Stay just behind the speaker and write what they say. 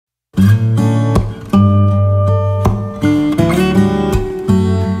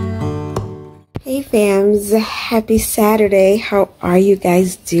friends, happy Saturday. How are you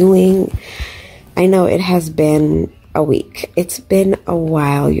guys doing? I know it has been a week. It's been a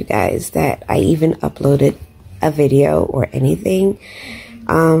while, you guys, that I even uploaded a video or anything.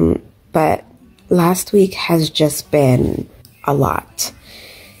 But last week has just been a lot.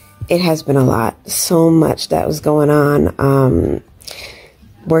 It has been a lot. So much that was going on.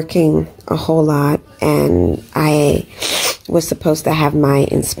 Working a whole lot, and I was supposed to have my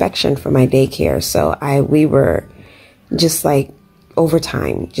inspection for my daycare, so we were just like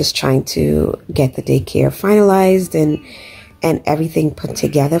overtime, just trying to get the daycare finalized and everything put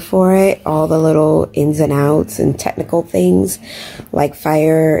together for it, all the little ins and outs and technical things like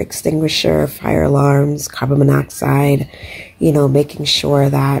fire extinguisher, fire alarms, carbon monoxide, you know, making sure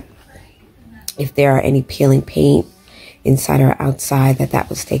that if there are any peeling paint inside or outside, that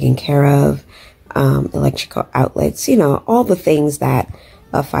was taken care of. Electrical outlets, you know, all the things that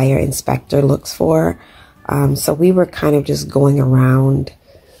a fire inspector looks for. So we were kind of just going around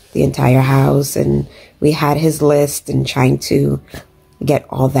the entire house, and we had his list and trying to get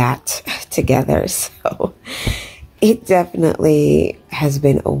all that together. So it definitely has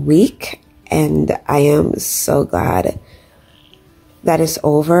been a week, and I am so glad that it's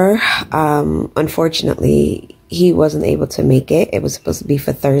over. Unfortunately, he wasn't able to make it. It was supposed to be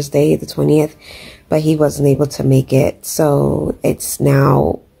for Thursday, the 20th, but he wasn't able to make it. So it's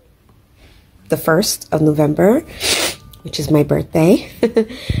now the 1st of November, which is my birthday.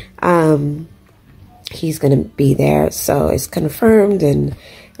 He's going to be there. So it's confirmed and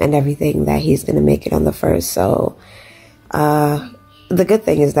everything that he's going to make it on the 1st. So the good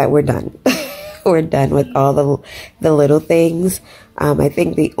thing is that we're done. We're done with all the little things. I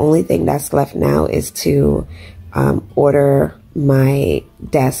think the only thing that's left now is to order my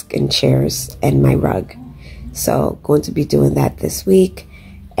desk and chairs and my rug. So going to be doing that this week,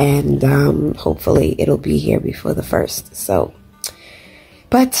 and hopefully it'll be here before the 1st. So,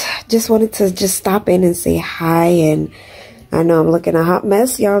 but just wanted to just stop in and say hi. And I know I'm looking a hot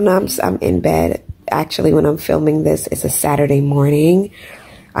mess. Y'all know I'm in bed. Actually, when I'm filming this, it's a Saturday morning.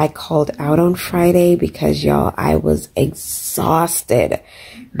 I called out on Friday because, y'all, I was exhausted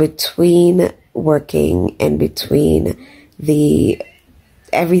between working and between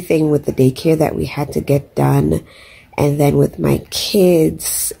everything with the daycare that we had to get done, and then with my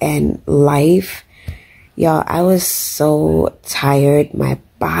kids and life. Y'all, I was so tired. My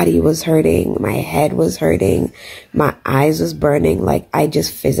body was hurting. My head was hurting. My eyes was burning. Like I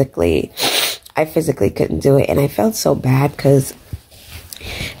physically couldn't do it. And I felt so bad because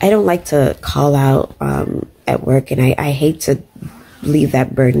I don't like to call out at work, and I hate to leave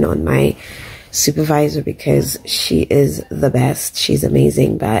that burden on my supervisor because she is the best. She's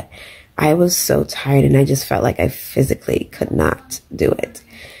amazing, but I was so tired and I just felt like I physically could not do it.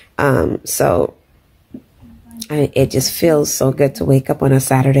 So it just feels so good to wake up on a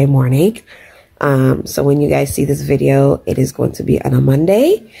Saturday morning. So when you guys see this video, it is going to be on a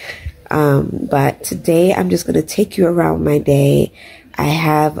Monday. But today I'm just going to take you around my day. I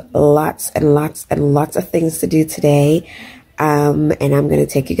have lots and lots and lots of things to do today. And I'm going to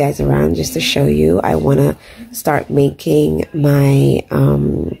take you guys around just to show you. I want to start making my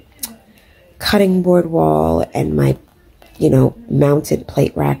cutting board wall and my, you know, mounted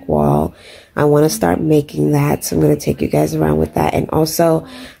plate rack wall. I want to start making that. So I'm going to take you guys around with that. And also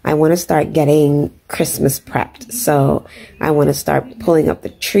I want to start getting Christmas prepped. So I want to start pulling up the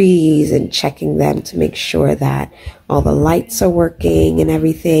trees and checking them to make sure that all the lights are working and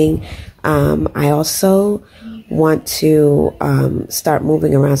everything. I also want to start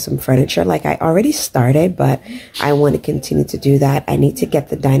moving around some furniture. Like I already started, but I want to continue to do that. I need to get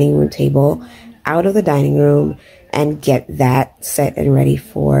the dining room table out of the dining room and get that set and ready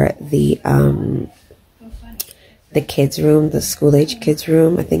for the kids room, the school age kids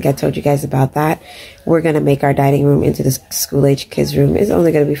room. I think I told you guys about that. We're going to make our dining room into the school age kids room. It's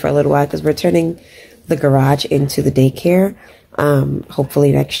only going to be for a little while because we're turning the garage into the daycare,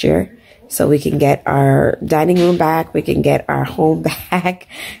 hopefully next year. So we can get our dining room back, we can get our home back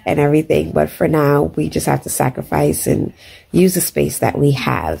and everything. But for now, we just have to sacrifice and use the space that we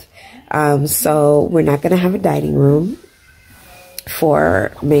have. So we're not going to have a dining room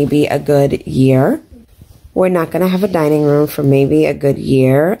for maybe a good year. We're not going to have a dining room for maybe a good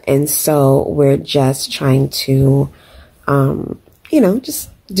year. And so we're just trying to, you know, just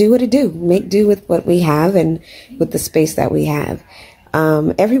do what it do. Make do with what we have and with the space that we have.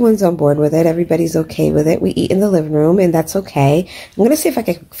 Everyone's on board with it. Everybody's okay with it. We eat in the living room, and that's okay. I'm going to see if I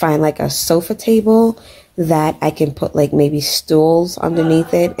can find like a sofa table that I can put like maybe stools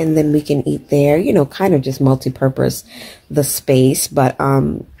underneath it, and then we can eat there, you know, kind of just multi-purpose the space. But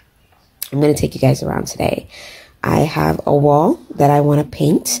I'm going to take you guys around today. I have a wall that I want to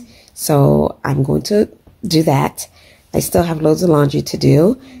paint, so I'm going to do that. I still have loads of laundry to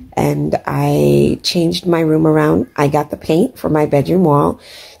do, and I changed my room around. I got the paint for my bedroom wall,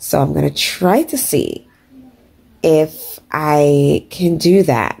 so I'm going to try to see if I can do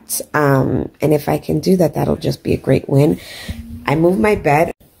that. And if I can do that, that'll just be a great win. I moved my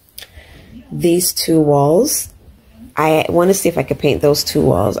bed. These two walls, I want to see if I could paint those two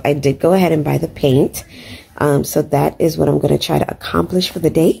walls. I did go ahead and buy the paint. So that is what I'm going to try to accomplish for the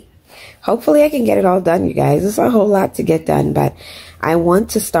day. Hopefully I can get it all done, you guys. It's a whole lot to get done, but I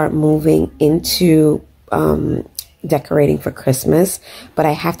want to start moving into decorating for Christmas, but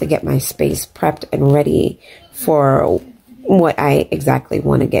I have to get my space prepped and ready for what I exactly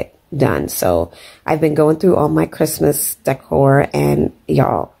want to get done. So I've been going through all my Christmas decor, and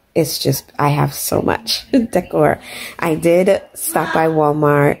y'all, it's just, I have so much decor. I did stop by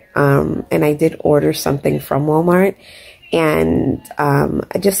Walmart, and I did order something from Walmart, and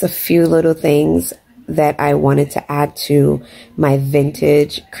just a few little things that I wanted to add to my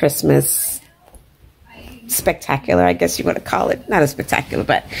vintage Christmas spectacular, I guess you want to call it. Not a spectacular,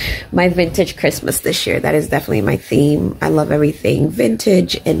 but my vintage Christmas this year. That is definitely my theme. I love everything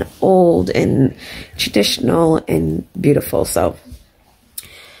vintage and old and traditional and beautiful. So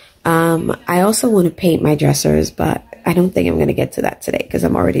I also want to paint my dressers, but I don't think I'm going to get to that today because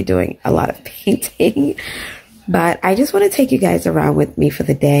I'm already doing a lot of painting. But I just want to take you guys around with me for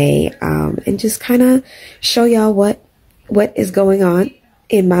the day, and just kind of show y'all what is going on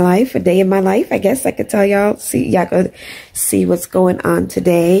in my life, a day in my life. I guess I could tell y'all, y'all could see what's going on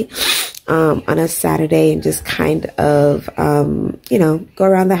today, on a Saturday, and just kind of, you know, go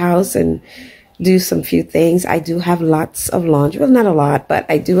around the house and do some few things. I do have lots of laundry. Well, not a lot, but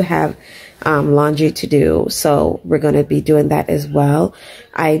I do have laundry to do. So we're going to be doing that as well.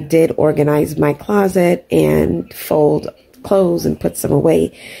 I did organize my closet and fold clothes and put some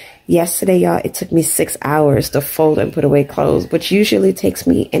away. Yesterday, y'all, it took me 6 hours to fold and put away clothes, which usually takes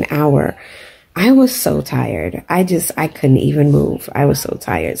me an hour. I was so tired. I couldn't even move. I was so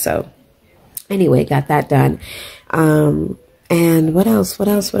tired. So anyway, got that done. And what else?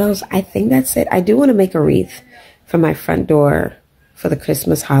 I think that's it. I do want to make a wreath for my front door for the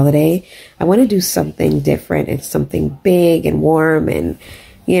Christmas holiday. I want to do something different and something big and warm and,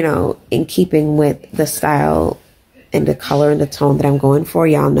 you know, in keeping with the style and the color and the tone that I'm going for.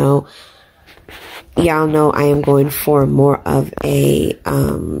 Y'all know I am going for more of a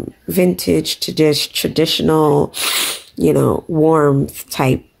vintage, traditional, you know, warmth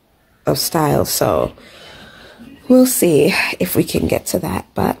type of style. So we'll see if we can get to that.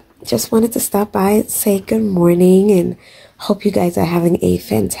 But just wanted to stop by and say good morning, and hope you guys are having a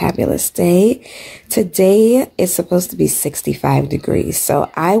fantabulous day. Today is supposed to be 65 degrees.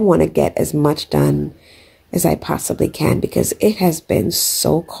 So I want to get as much done as I possibly can because it has been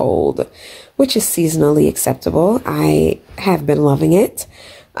so cold, which is seasonally acceptable. I have been loving it.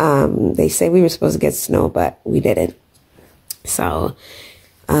 They say we were supposed to get snow, but we didn't. So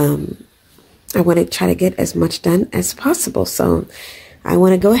I want to try to get as much done as possible. So I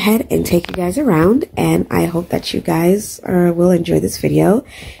want to go ahead and take you guys around, and I hope that you guys will enjoy this video.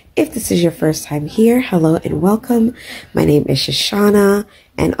 If this is your first time here, hello and welcome. My name is Shushana,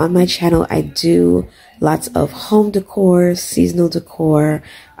 and on my channel I do lots of home decor, seasonal decor,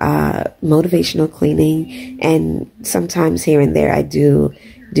 motivational cleaning, and sometimes here and there I do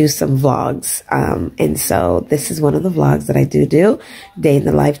some vlogs. And so this is one of the vlogs that I do day in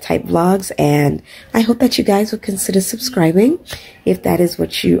the life type vlogs, and I hope that you guys will consider subscribing if that is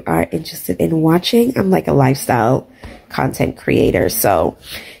what you are interested in watching. I'm like a lifestyle content creator, so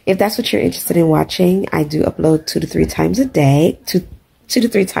if that's what you're interested in watching, I do upload 2 to 3 times a day, 2 to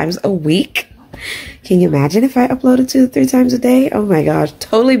 3 times a week. Can you imagine if I uploaded 2 to 3 times a day? Oh my gosh,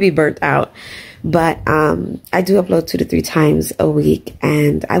 totally be burnt out. But I do upload 2 to 3 times a week,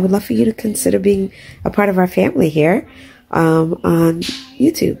 and I would love for you to consider being a part of our family here on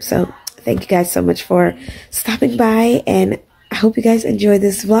YouTube. So thank you guys so much for stopping by, and I hope you guys enjoy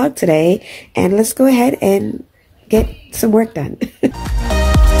this vlog today, and let's go ahead and get some work done.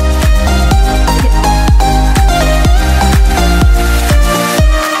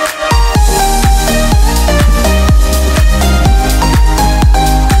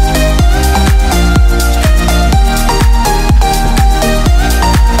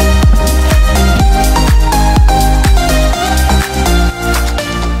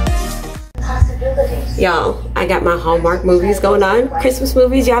 Y'all, I got my Hallmark movies going on. Christmas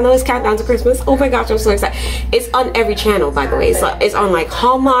movies. Y'all know it's countdown to Christmas. Oh my gosh, I'm so excited. It's on every channel, by the way. So it's on like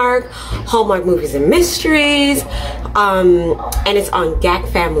Hallmark Movies and Mysteries. And it's on GAC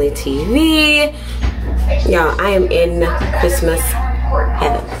Family TV. Y'all, I am in Christmas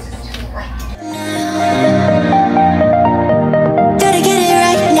heaven.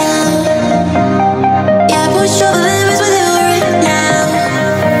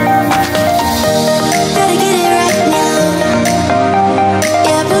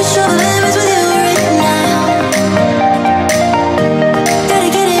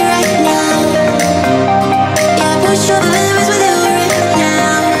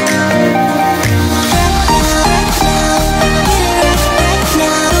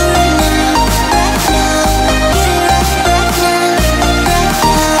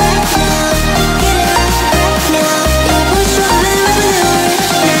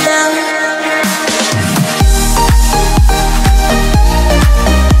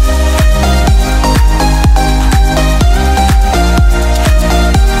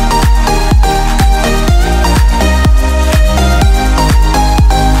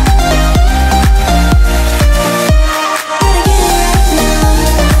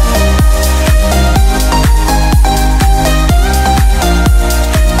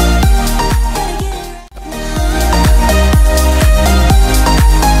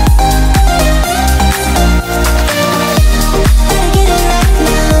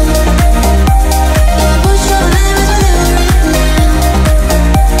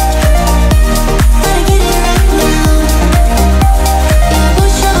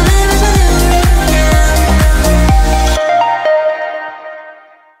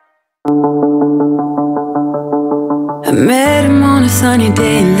 I met him on a sunny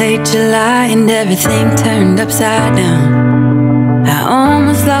day in late July, and everything turned upside down. I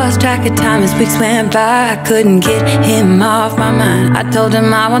almost lost track of time as weeks went by. I couldn't get him off my mind. I told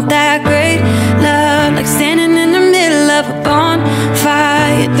him I want that great love, like standing in the middle of a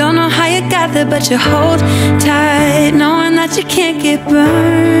bonfire. You don't know how you got there, but you hold tight, knowing that you can't get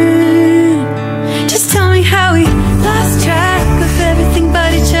burned. Just tell me how we lost track of everything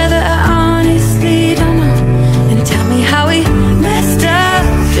but each other. I honestly don't know. And tell me how we messed up,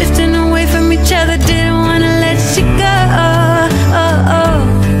 drifting away from each other. Didn't wanna let you go,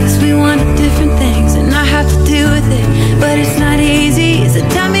 cause we wanted different things, and I have to deal with it, but it's not easy. So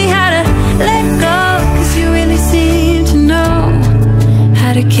tell me how to let go, cause you really seem to know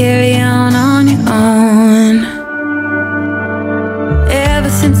how to carry on your own. Ever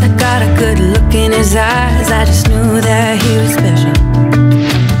since I got a good look in his eyes, I just knew that he was special.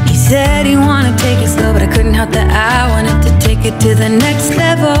 He said he wanted to take it slow, but I couldn't help that I wanted to take it to the next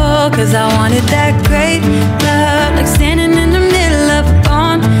level. Cause I wanted that great love, like standing in the middle of a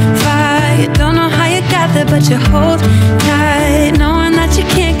bonfire. You don't know how you got there, but you hold tight, knowing that you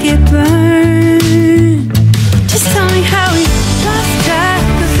can't get burned. Just tell me how we lost track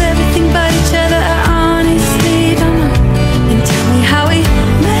of everything but each other. I honestly don't know. And tell me how we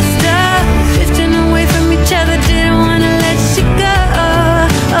messed up, drifting away from each other. Didn't wanna let you go,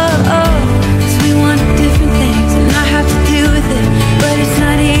 cause we wanted different things, and I have to deal with it, but it's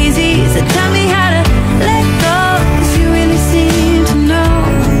not easy. So tell me how to let go, cause you really seem to know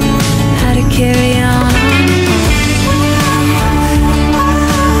how to carry on.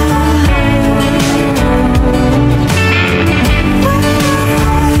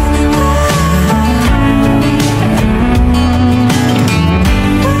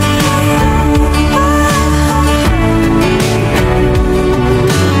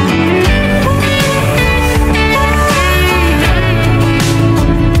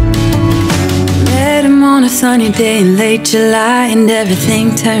 Sunny day in late July, and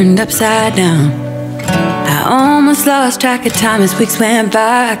everything turned upside down. I almost lost track of time as weeks went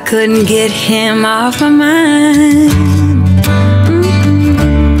by. I couldn't get him off my mind.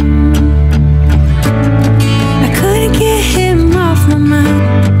 I couldn't get him off my mind.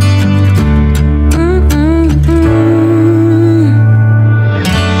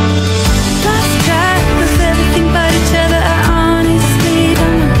 Lost track of everything but each other. I honestly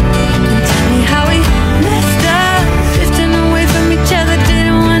don't know. And tell me how we messed up, drifting away from each other.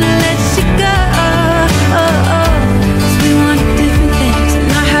 Didn't wanna let you go, cause we wanted different things, and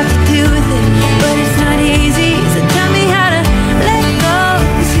I have to deal with it, but it's not easy. So tell me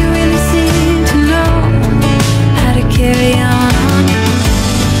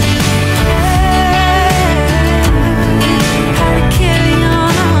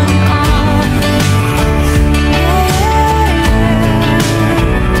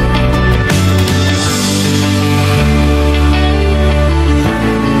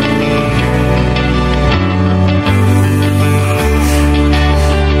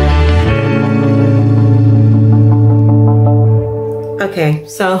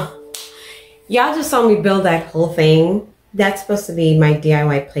Y'all just saw me build that whole thing. That's supposed to be my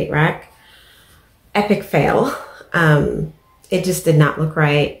DIY plate rack. Epic fail. It just did not look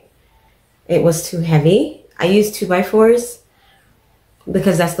right. It was too heavy. I used 2x4s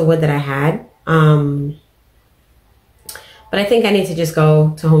because that's the wood that I had. But I think I need to just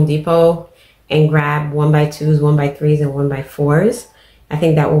go to Home Depot and grab 1x2s, 1x3s, and 1x4s. I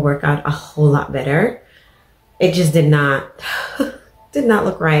think that will work out a whole lot better. It just did not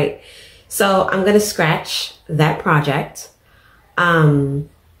look right. So I'm gonna scratch that project. Though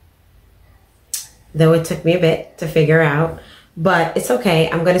it took me a bit to figure out, but it's okay.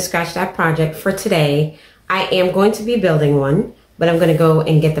 I'm gonna scratch that project for today. I am going to be building one, but I'm gonna go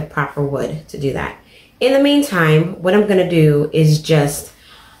and get the proper wood to do that. In the meantime, what I'm gonna do is just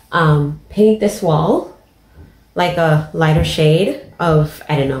paint this wall like a lighter shade of,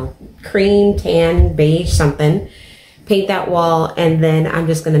 I don't know, cream, tan, beige, something. Paint that wall, and then I'm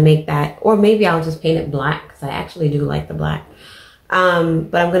just gonna make that, or maybe I'll just paint it black because I actually do like the black. But I'm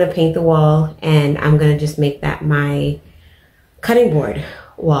gonna paint the wall, and I'm gonna just make that my cutting board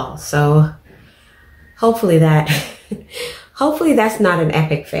wall. So hopefully hopefully that's not an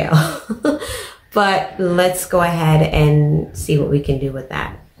epic fail. But let's go ahead and see what we can do with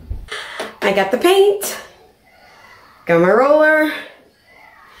that. I got the paint, got my roller.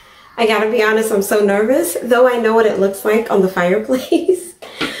 I gotta be honest, I'm so nervous, though I know what it looks like on the fireplace.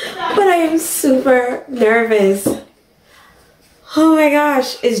 But I am super nervous. Oh my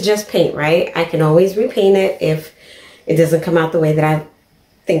gosh, it's just paint, right? I can always repaint it if it doesn't come out the way that I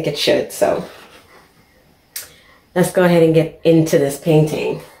think it should. So let's go ahead and get into this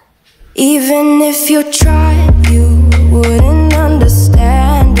painting. Even if you tried, you wouldn't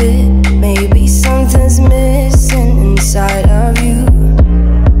understand it. Maybe something's missing inside of you.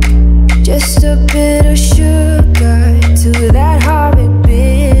 Just a bit of sugar to that horrid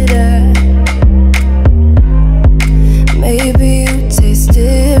bitter. Maybe you taste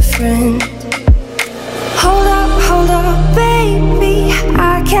different. Hold up, baby,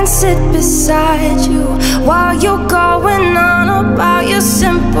 I can sit beside you while you're going on about your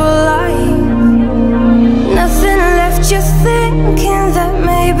simple life. Nothing left you thinking that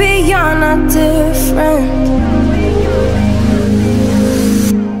maybe you're not different.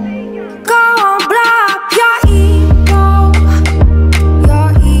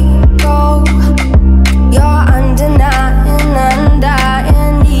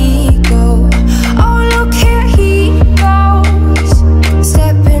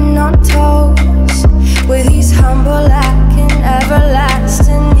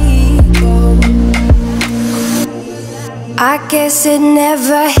 I guess it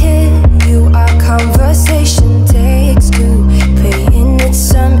never hit you. Our conversation takes two, paying it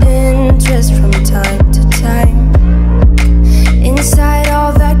some interest from time to time. Inside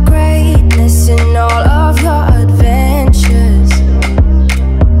all that greatness and all of your adventures,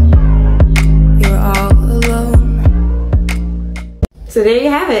 you're all alone. So there you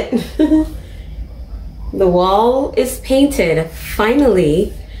have it. The wall is painted,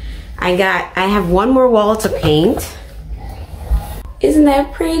 finally. I have one more wall to paint. Isn't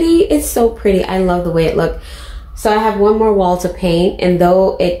that pretty? It's so pretty. I love the way it looked. So I have one more wall to paint, and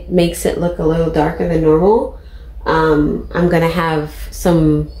though it makes it look a little darker than normal, I'm gonna have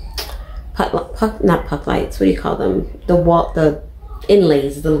some not puck lights. What do you call them? The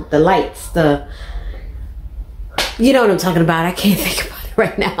inlays, the lights, you know what I'm talking about. I can't think about it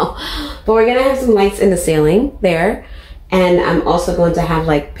right now. But we're gonna have some lights in the ceiling there, and I'm also going to have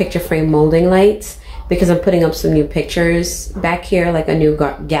like picture frame molding lights, because I'm putting up some new pictures back here, like a new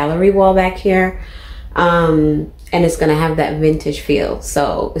gallery wall back here. And it's gonna have that vintage feel.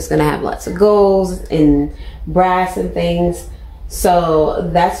 So it's gonna have lots of golds and brass and things. So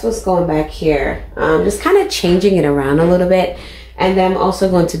that's what's going back here. Just kind of changing it around a little bit. And then I'm also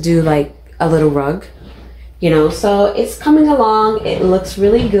going to do like a little rug, you know. So it's coming along. It looks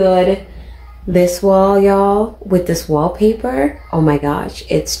really good. This wall, y'all, with this wallpaper, oh my gosh,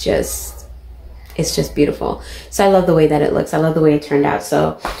 it's just beautiful. So I love the way that it looks. I love the way it turned out.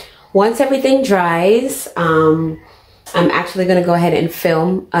 So once everything dries, I'm actually going to go ahead and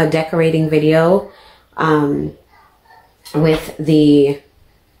film a decorating video with the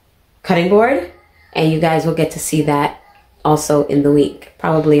cutting board, and you guys will get to see that also in the week.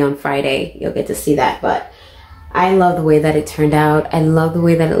 Probably on Friday you'll get to see that. But I love the way that it turned out. I love the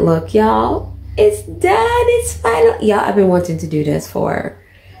way that it looked, y'all. It's done. It's final. Y'all, I've been wanting to do this for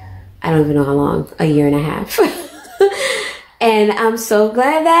I don't even know how long, a year and a half. And I'm so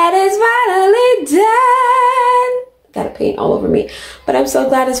glad that it's finally done. Gotta paint all over me. But I'm so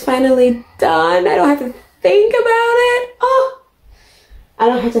glad it's finally done. I don't have to think about it. Oh, I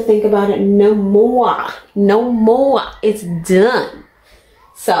don't have to think about it no more. No more. It's done.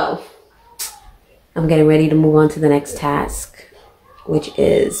 So I'm getting ready to move on to the next task, which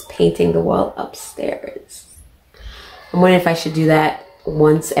is painting the wall upstairs. I'm wondering if I should do that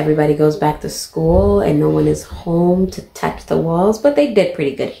once everybody goes back to school and no one is home to touch the walls, but they did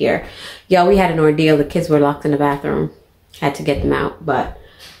pretty good here. Y'all, we had an ordeal. The kids were locked in the bathroom. Had to get them out, but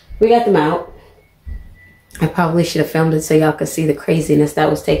we got them out. I probably should have filmed it so y'all could see the craziness that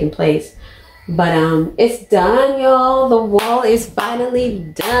was taking place. But it's done, y'all. The wall is finally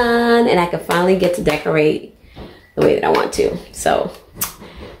done, and I can finally get to decorate the way that I want to. So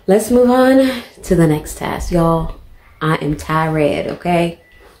let's move on to the next task, y'all. I am tired, okay?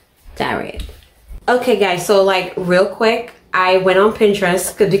 Tired. Okay, guys, so like real quick, I went on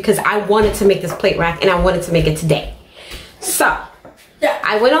Pinterest because I wanted to make this plate rack and I wanted to make it today. So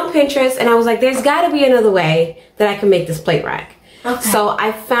I went on Pinterest and I was like, there's got to be another way that I can make this plate rack. Okay. So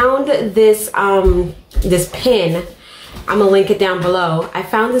I found this this pin. I'm gonna link it down below. I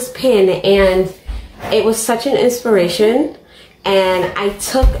found this pin and it was such an inspiration. And I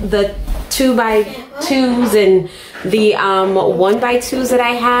took the 2x2s and the 1x2s that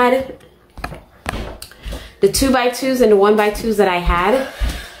I had, the 2x2s and the 1x2s that I had,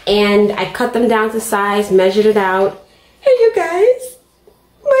 and I cut them down to size, measured it out. Hey, you guys,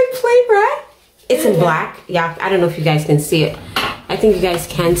 my plate rack. It's in black. Yeah, I don't know if you guys can see it. I think you guys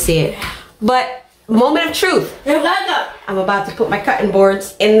can see it. But moment of truth. I'm about to put my cutting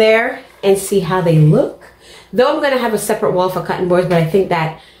boards in there and see how they look. Though I'm going to have a separate wall for cutting boards, but I think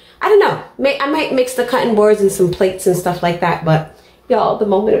that, I don't know, I might mix the cutting boards and some plates and stuff like that. But y'all, the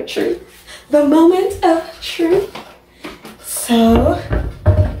moment of truth. The moment of truth. So,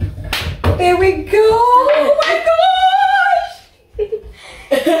 there we go. Oh my gosh.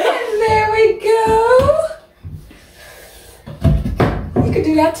 And there we go. You could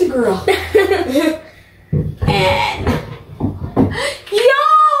do that too, girl. And, yo,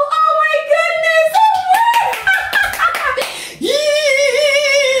 oh my goodness.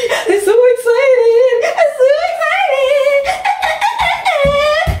 I'm so excited. I'm so excited.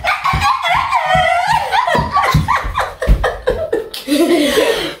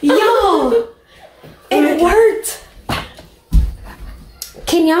 Yo, it worked.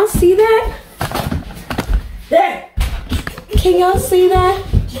 Can y'all see that? There. Can y'all see that?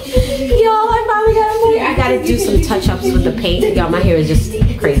 Y'all, I finally got a movie. I gotta do some touch-ups with the paint. Y'all, my hair is just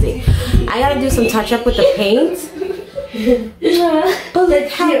crazy. I gotta do some touch-up with the paint. But look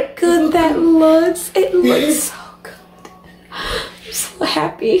how good that looks. It looks so good. I'm so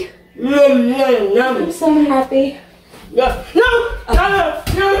happy. I'm so happy.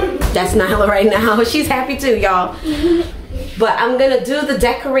 That's Nyla right now. She's happy too, y'all. But I'm gonna do the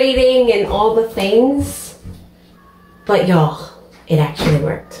decorating and all the things. But y'all, it actually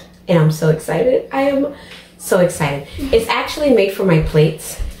worked. And I'm so excited. I am so excited. It's actually made for my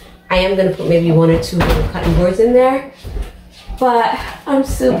plates. I am gonna put maybe 1 or 2 little cutting boards in there. But I'm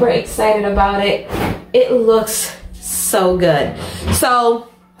super excited about it. It looks so good. So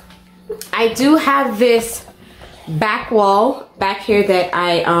I do have this back wall back here that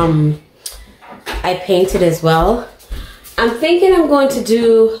I painted as well. I'm thinking I'm going to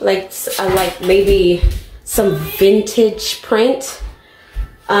do like maybe some vintage print.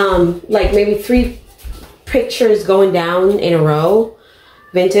 Like maybe 3 pictures going down in a row.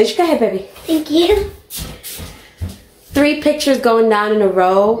 Vintage. Go ahead, baby. Thank you. 3 pictures going down in a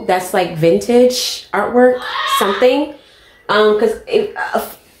row. That's like vintage artwork, something. Because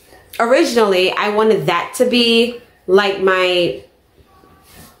originally I wanted that to be like my,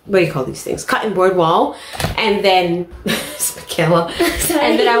 what do you call these things? Cutting board wall. And then, Kayla.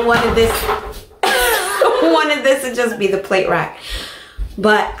 And then I wanted this to just be the plate rack.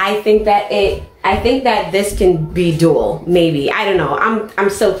 But I think that this can be dual, maybe. I don't know. I'm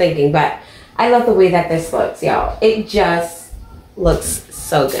still thinking, but I love the way that this looks, y'all. It just looks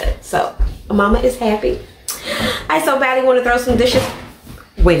so good. So, Mama is happy. I so badly want to throw some dishes.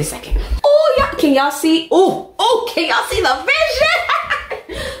 Wait a second. Oh, yeah. Can y'all see? Oh, can y'all see the vision?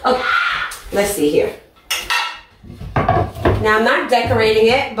 Okay, let's see here. Now, I'm not decorating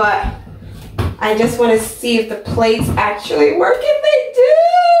it, but I just want to see if the plates actually work. If they do.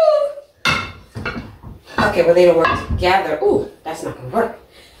 Okay, well, they don't work together. Ooh, that's not going to work.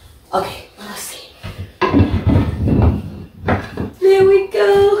 Okay, well, let's see. There we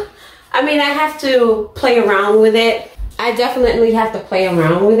go. I mean, I have to play around with it. I definitely have to play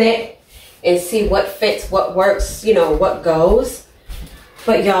around with it and see what fits, what works, you know, what goes.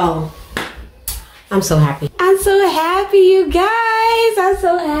 But y'all, I'm so happy. I'm so happy, you guys. I'm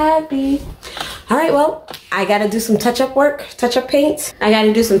so happy. All right, well, I gotta do some touch-up work, touch-up paint. I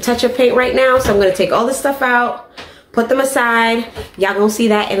gotta do some touch-up paint right now, so I'm gonna take all this stuff out, put them aside. Y'all gonna see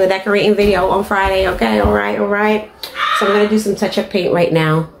that in the decorating video on Friday, okay? All right. So I'm gonna do some touch-up paint right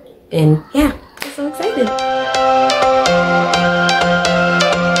now, and yeah, I'm so excited.